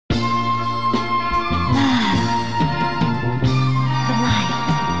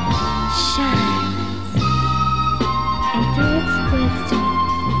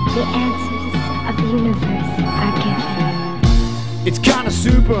The answers of the universe are given. It's kinda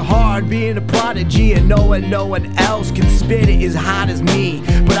super hard being a prodigy and knowing no one else can spit it as hot as me.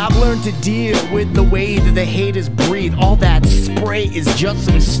 But I've learned to deal with the way that the haters breathe. All that spray is just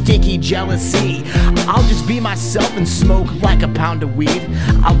some sticky jealousy. I'll just be myself and smoke like a pound of weed.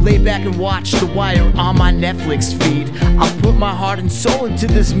 I'll lay back and watch The Wire on my Netflix feed. I'll put my heart and soul into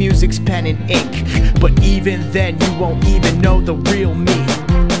this music's pen and ink. But even then you won't even know the real me.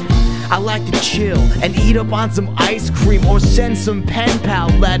 I like to chill and eat up on some ice cream, or send some pen pal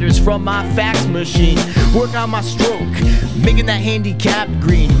letters from my fax machine. Work on my stroke, making that handicapped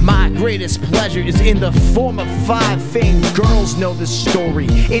green. My greatest pleasure is in the form of 5 famed girls know the story.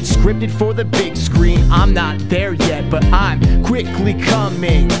 It's scripted for the big screen. I'm not there yet, but I'm quickly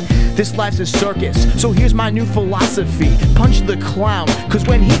coming. This life's a circus, so here's my new philosophy. Punch the clown, cause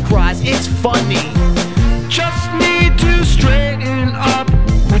when he cries, it's funny. Just need to straighten up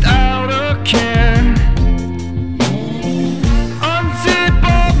without a care. Unzip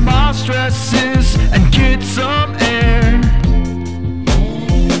all my stresses and get some air.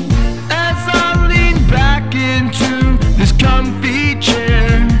 As I lean back into this comfy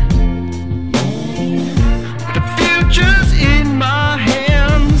chair, the future's in my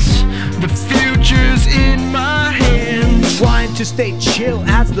hands. The future's in my hands. Trying to stay chill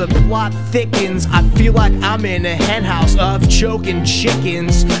as the plot thickens. I feel like I'm in a henhouse of choking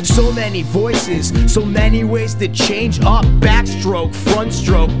chickens. So many voices, so many ways to change up. Backstroke, front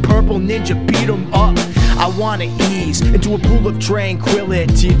stroke, purple ninja beat 'em up. I wanna ease into a pool of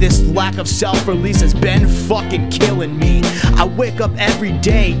tranquility. This lack of self-release has been fucking killing me. I wake up every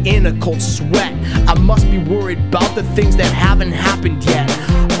day in a cold sweat. I must be worried about the things that haven't happened yet.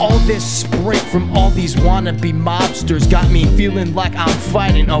 All this spray from all these wannabe mobsters got me feeling like I'm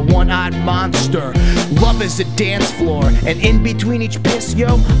fighting a one-eyed monster. Love is a dance floor, and in between each piss,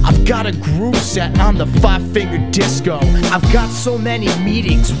 yo, I've got a groove set on the 5-finger disco. I've got so many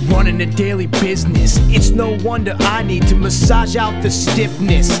meetings, running a daily business. It's no wonder I need to massage out the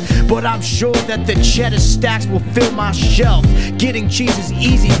stiffness. But I'm sure that the cheddar stacks will fill my shelf. Getting cheese is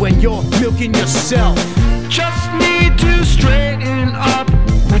easy when you're milking yourself. Just need to straighten up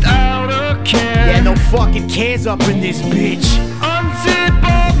without a care. Yeah, no fucking cares up in this bitch. Unzip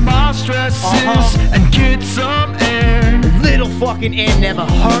all my stresses and get some air. Little fucking air never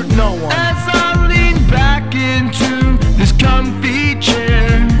hurt no one. As I lean back into this comfy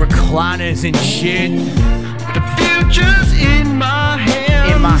chair, Recliners and shit. the future's in my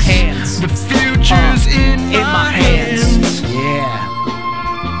hands. In my hands. The future's in my hands. Yeah.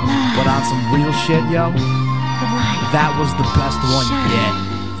 But on some real shit, yo, that was the best one yet.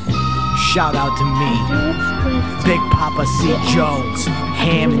 Shout out to me, Big Papa C. Jones,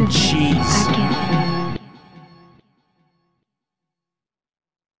 ham and cheese.